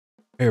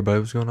Hey everybody,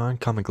 what's going on?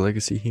 Comic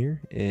Legacy here,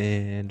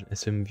 and as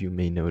some of you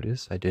may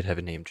notice, I did have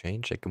a name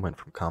change. I went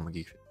from Comic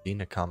Geek 15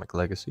 to Comic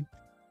Legacy.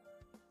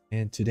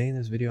 And today in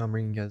this video, I'm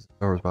bringing you guys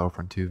Star Wars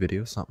Battlefront 2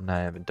 video, something I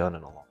haven't done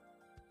in a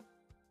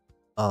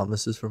long.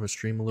 This is from a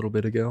stream a little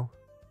bit ago.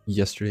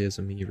 Yesterday is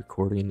me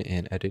recording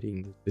and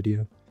editing this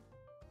video.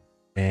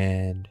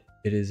 And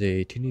it is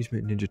a Teenage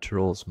Mutant Ninja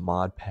Turtles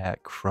mod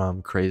pack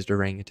from Crazed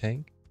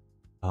Orangutang.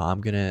 I'm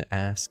gonna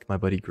ask my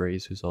buddy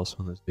Grace, who's also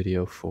in this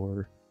video,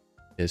 for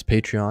his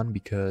Patreon,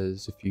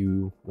 because if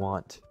you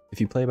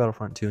play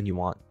Battlefront 2 and you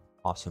want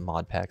awesome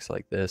mod packs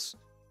like this,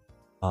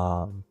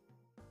 in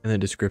the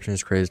description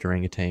is Crazed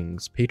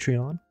Orangutang's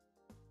Patreon,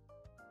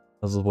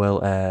 as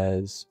well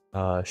as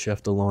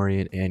Chef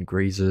DeLorean and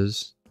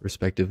Grace's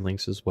respective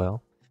links as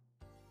well.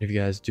 If you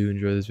guys do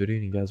enjoy this video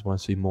and you guys want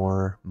to see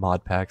more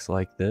mod packs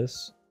like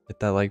this, hit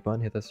that like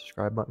button, hit that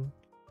subscribe button,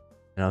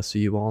 and I'll see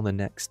you all in the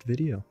next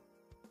video.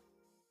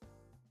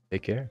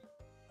 Take care.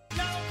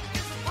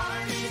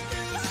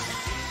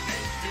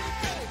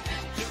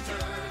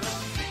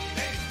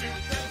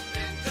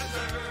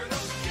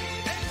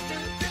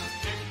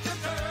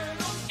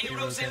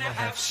 In a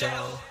half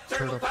shell,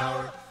 turtle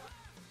power.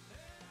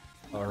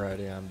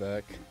 Alrighty, I'm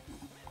back.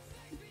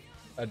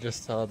 I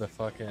just saw the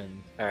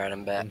fucking Alright,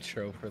 I'm back.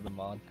 intro for the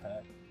mod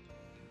pack.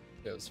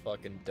 It was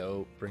fucking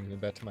dope. Bring me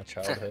back to my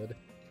childhood.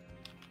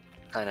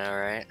 I know,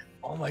 right?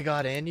 Oh my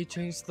god, and you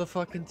changed the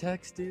fucking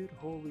text, dude?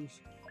 Holy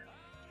shit.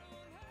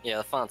 Yeah,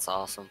 the font's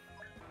awesome.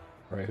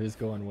 Alright, who's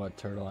going what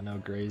turtle? I know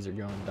Grays are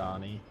going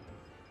Donnie.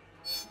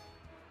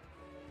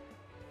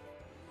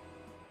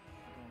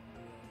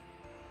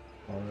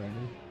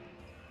 Alrighty.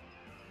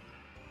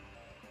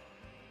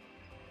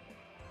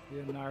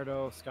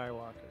 Leonardo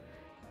Skywalker,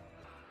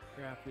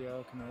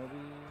 Raphael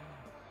Kenobi,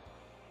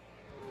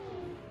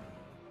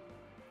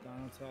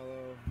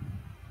 Donatello,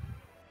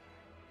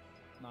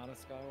 not a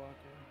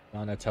Skywalker.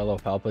 Donatello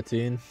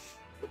Palpatine.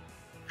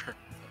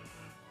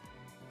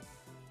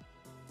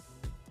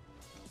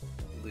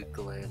 Luke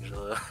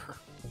Angelo.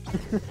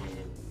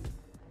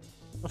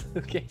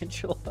 Luke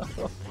Angelo.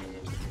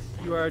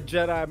 You are a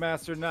Jedi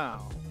Master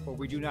now, but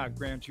we do not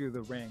grant you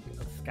the rank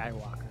of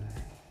Skywalker.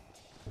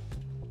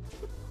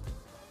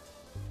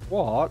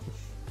 What?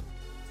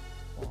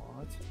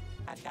 What?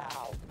 And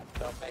now,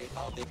 the fate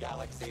of the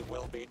galaxy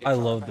will be I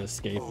love this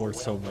skateboard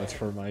so much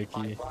for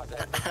Mikey.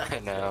 I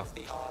know.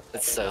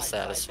 It's so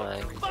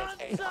satisfying.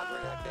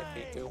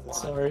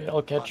 Sorry,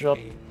 I'll catch up.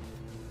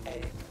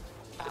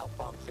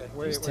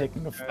 He's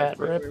taking a fat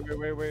rip.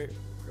 Wait.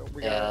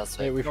 Yeah, that's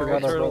Hey, right. we No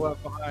forgot our turtle brother.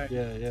 left behind.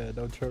 Yeah,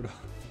 no turtle.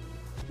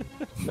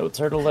 No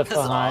turtle left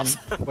That's behind.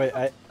 awesome. Wait,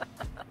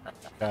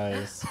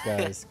 guys,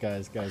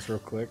 real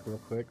quick,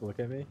 look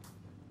at me.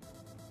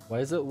 Why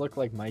does it look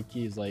like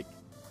Mikey's like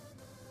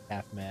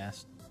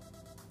half-mast?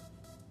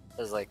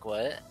 It's like,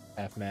 what?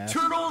 Half-mast?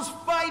 Turtles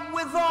fight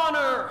with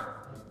honor!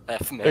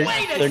 F They're,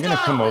 man. they're gonna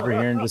come over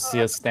here and just see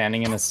us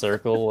standing in a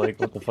circle, like,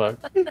 what the fuck?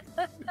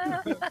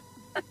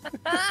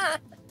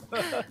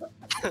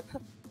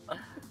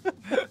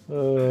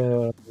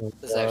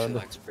 This actually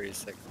looks pretty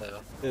sick,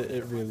 though.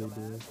 It really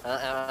did.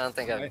 I don't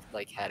think I've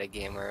like had a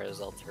game where it was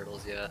all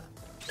turtles yet.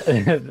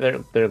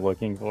 they're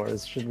looking for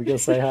us. Should we go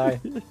say hi?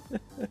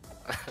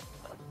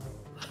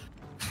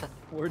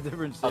 4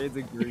 different shades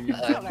of green.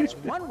 Well, that's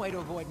one way to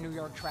avoid New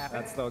York traffic.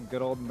 That's the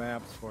good old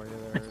maps for you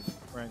there,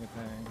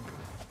 orangutan.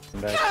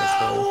 Back this way.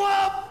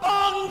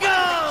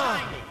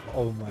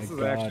 Oh my This is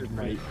god, actually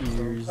my pretty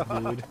ears,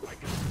 dude.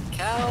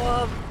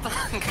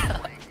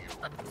 Cowabunga!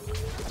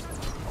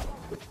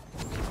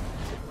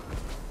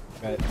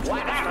 Right.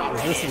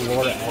 Is this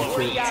lore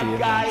accurate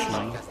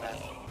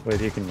TMNT?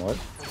 Wait, you can what?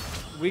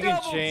 We can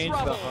change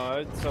the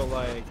HUD, so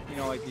like, you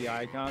know, like the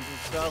icons and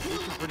stuff, we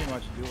can pretty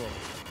much do it.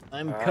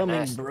 I'm Alright, coming,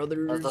 nice.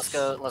 brothers.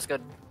 Let's go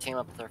team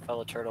up with our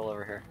fellow turtle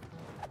over here.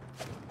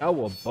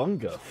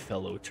 Cowabunga,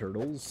 fellow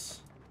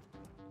turtles.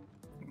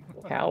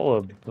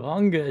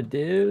 Cowabunga,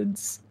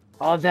 dudes.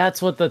 Oh,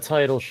 that's what the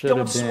title should have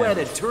been. Don't sweat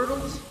it,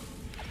 turtles!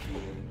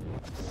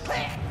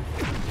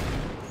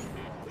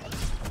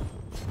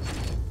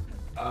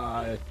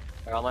 Are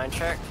all mine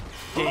checked?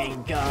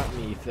 Dang, got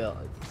me,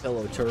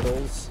 fellow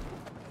turtles.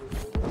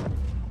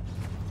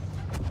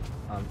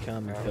 I'm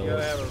coming, You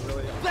gotta fellas. have a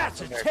really...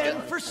 That's a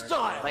 10 for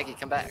style! Mikey,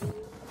 come back.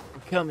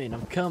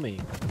 I'm coming.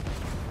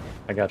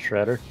 I got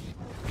Shredder.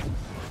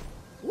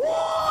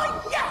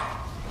 Whoa,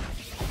 yeah!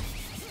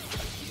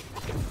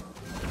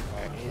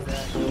 Alright, he's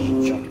that.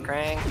 Jump to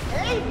Krang.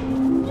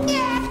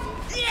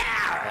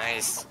 Yeah!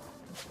 Nice.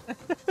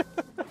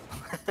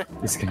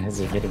 These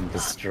guys are getting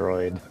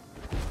destroyed.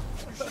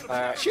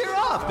 Alright. Cheer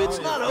up, it's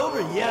not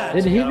over yet!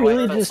 Did he Gotta wait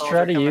really for the just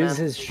try to soldier coming use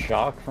in. his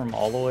shock from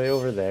all the way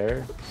over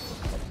there?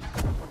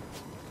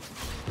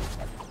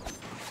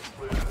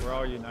 We're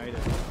all united.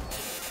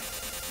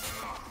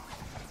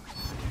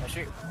 Oh,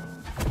 shoot.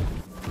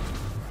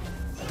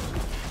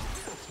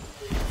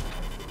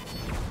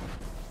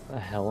 What the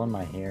hell am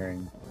I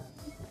hearing?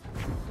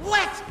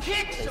 Let's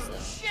kick some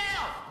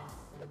shell!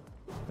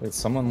 Is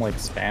someone like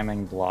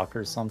spamming block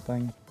or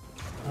something?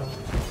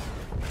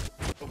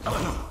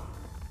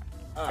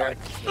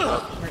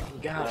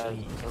 Got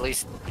me. At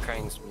least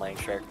Krang's mind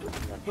trick.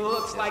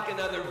 Looks like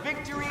another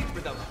victory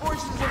for the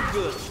forces of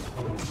good.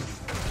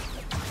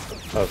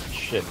 Oh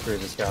shit, Drew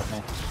just got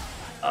me.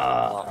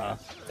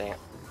 Damn.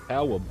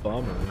 How a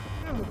bummer.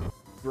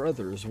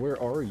 Brothers,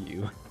 where are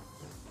you?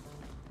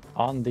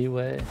 On the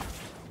way.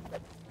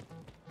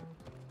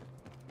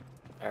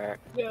 Alright.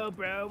 Yo,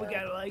 bro, we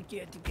gotta like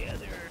get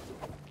together.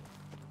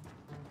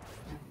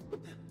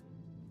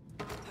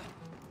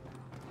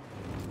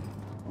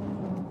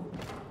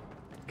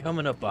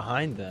 Coming up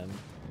behind them.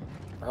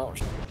 Oh,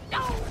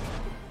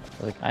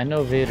 Like, I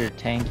know Vader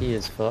tanky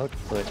as fuck,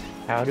 but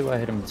how do I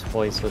hit him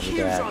twice with a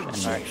dash and not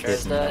sure get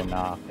it's no dead.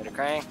 knock? Hit a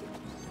Krang.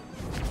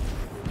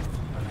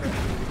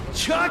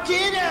 Chuck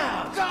it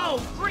out! Go,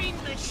 green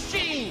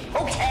machine!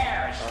 Who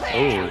cares?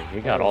 Oh,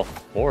 we got all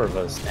 4 of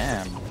us,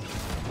 damn.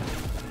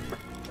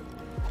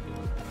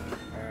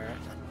 Alright.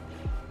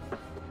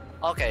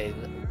 Okay.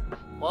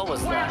 What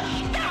was that?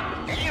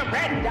 You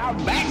ran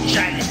down back,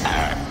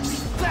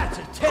 That's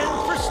a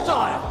 10 for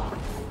style!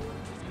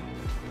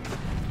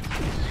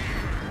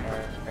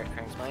 Alright,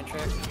 Krang's mind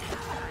trick.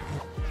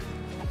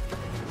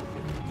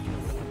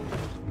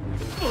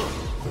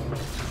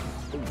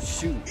 Oh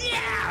shoot.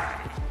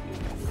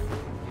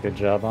 Good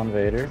job on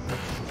Vader.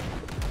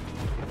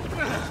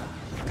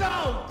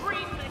 Go,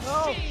 green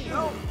machine!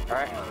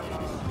 Alright.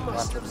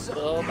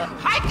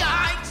 Hi,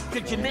 guys!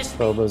 Did you miss me?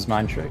 Boba's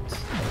mind tricked.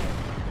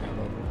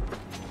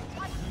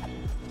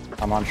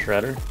 I'm on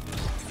Shredder.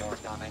 Your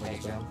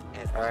domination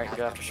is Alright,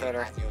 go after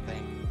Shredder. as you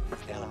think.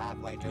 Still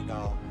halfway to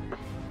go.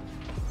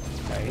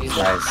 Alright, he's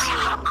Nice.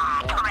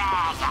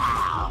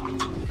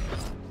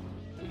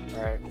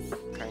 Alright,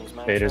 Krang's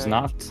mind Vader's trick.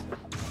 knocked.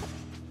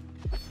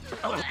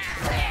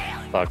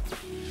 Fuck.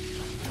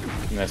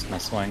 Missed my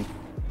swing.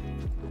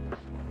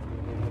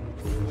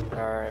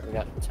 Alright, we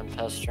got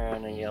Tempestra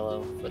and a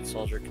yellow foot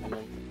soldier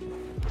coming.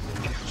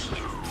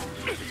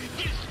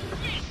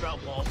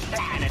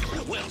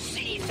 We'll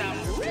see some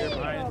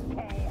real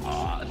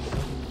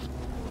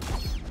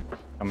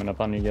Coming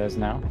up on you guys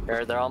now.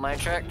 They're all mind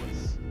trick?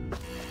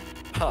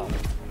 Oh,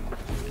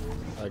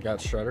 I got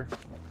Shredder.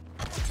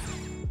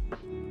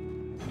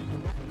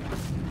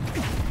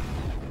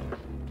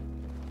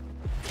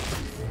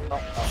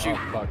 shoot.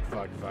 Fuck.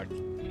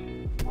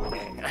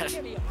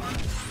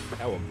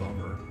 How a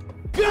bummer.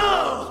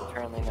 Go!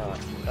 Apparently not.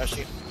 Oh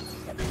shoot.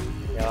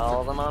 Got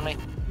all of them on me?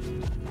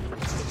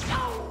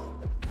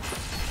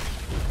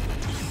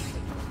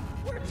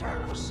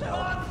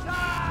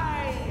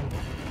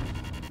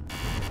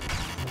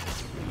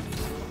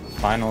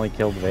 Finally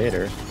killed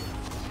Vader.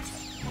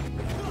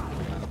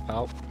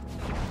 Out.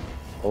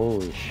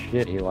 Holy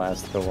shit, he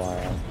lasted a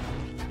while.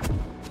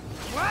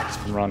 What?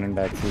 I'm running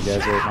back to you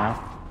guys right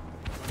now.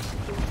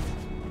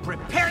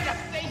 Prepare to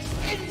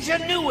face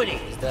ingenuity!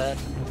 He's dead.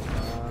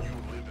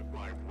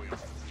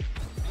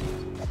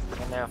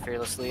 And now,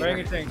 fearless leader.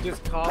 Orangutan,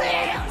 just call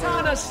Hands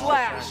out on a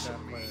slash!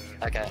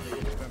 Okay.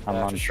 I'm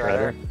on After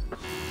Shredder.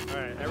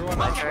 Alright, everyone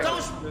Mind on trick.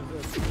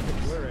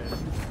 We're in.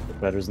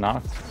 Shredder's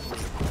knocked.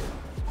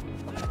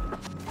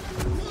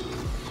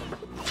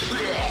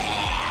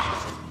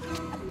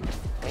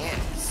 Man,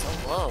 he's so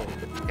low.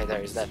 Okay,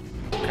 there, he's dead.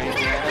 Krang's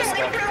behind us,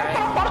 go after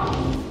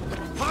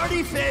Krang.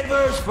 Party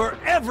favors for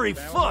every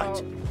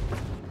foot!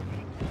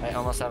 I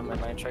almost have my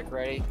mind trick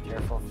ready.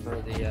 Careful for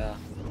the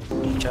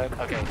choke.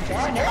 Okay.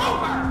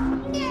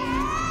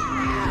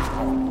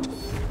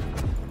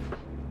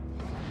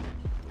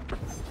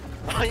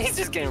 Oh, he's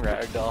just getting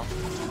ragdoll.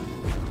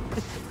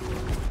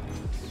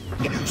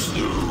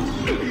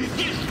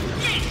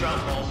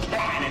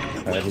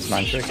 That is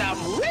mind trick. Some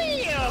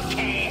real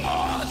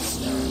chaos!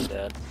 He's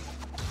dead.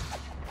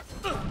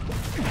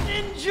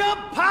 Ninja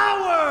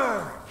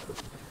power!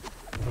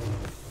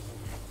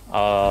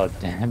 Oh,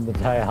 damn, the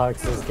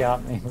Diox has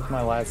got me with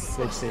my last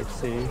 6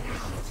 HP.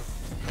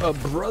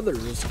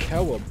 Brothers,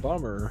 how a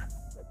bummer.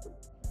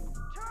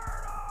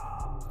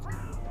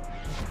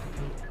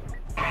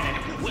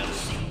 We'll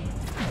see.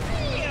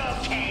 Real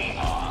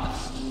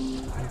chaos!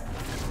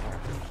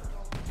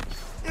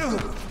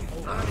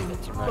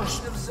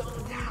 Must have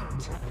zoned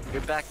out.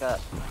 You're back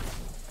up.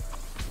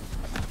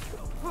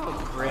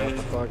 Great.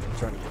 Fuck, I'm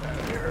trying to get out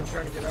of here. I'm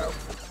trying to get out.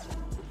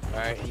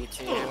 Alright, you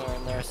two are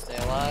in there, stay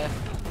alive.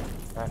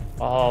 Alright.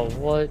 Oh,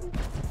 what?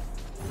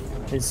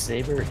 His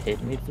saber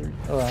hit me through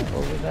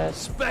over that?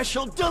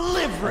 Special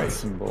delivery! That's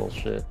some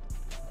bullshit.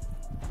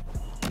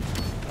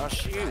 Oh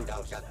shoot.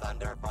 Don't get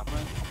thunder from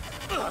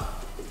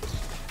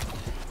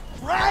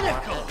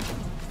Radical!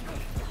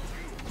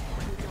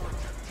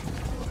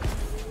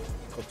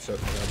 Oh,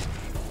 shit, man.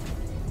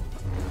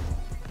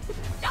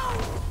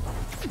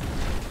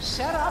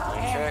 Set up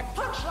Mind trick.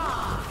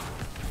 punchline!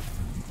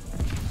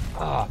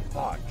 Ah,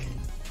 fuck.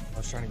 I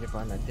was trying to get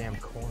behind that damn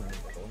corner.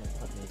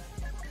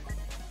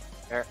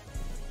 Here.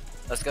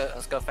 Let's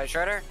go fight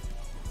Shredder.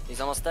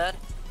 He's almost dead.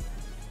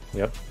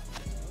 Yep.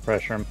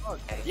 Pressure him.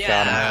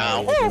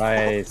 Yeah! Got him.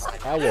 Nice.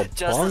 How a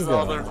Just as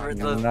all the,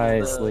 bunga.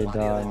 Nicely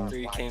done.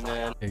 3 came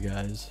in. Hey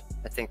guys,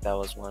 I think that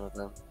was one of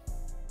them.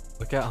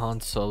 look at Han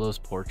Solo's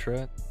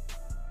portrait.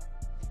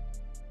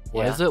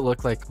 Why Yeah. does it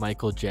look like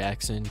Michael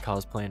Jackson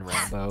cosplaying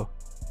Rambo?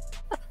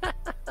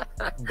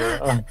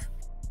 Bro.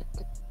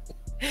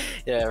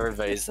 Yeah,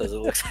 everybody says it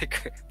looks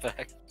like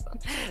back.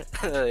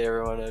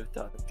 Everyone I've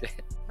talked to.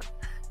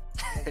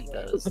 It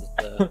does.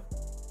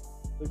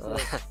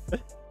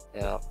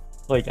 Yeah.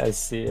 Like I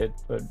see it,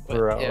 but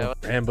bro. Yeah,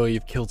 Rambo,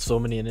 you've killed so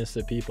many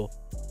innocent people.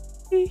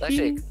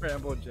 actually,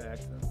 Rambo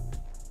Jackson.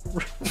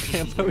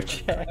 Rambo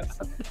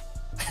Jackson.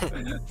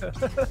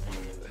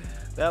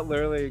 That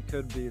literally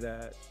could be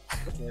that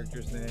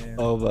character's name.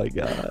 Oh my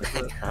god.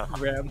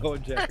 Rambo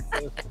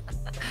Jackson.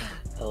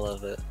 I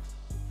love it.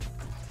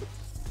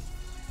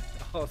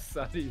 Oh,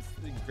 Sonny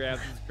he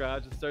grabs his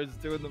crotch and starts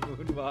doing the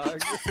moonwalk.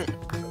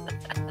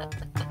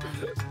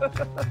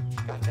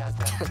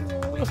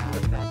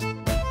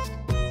 Fantastic.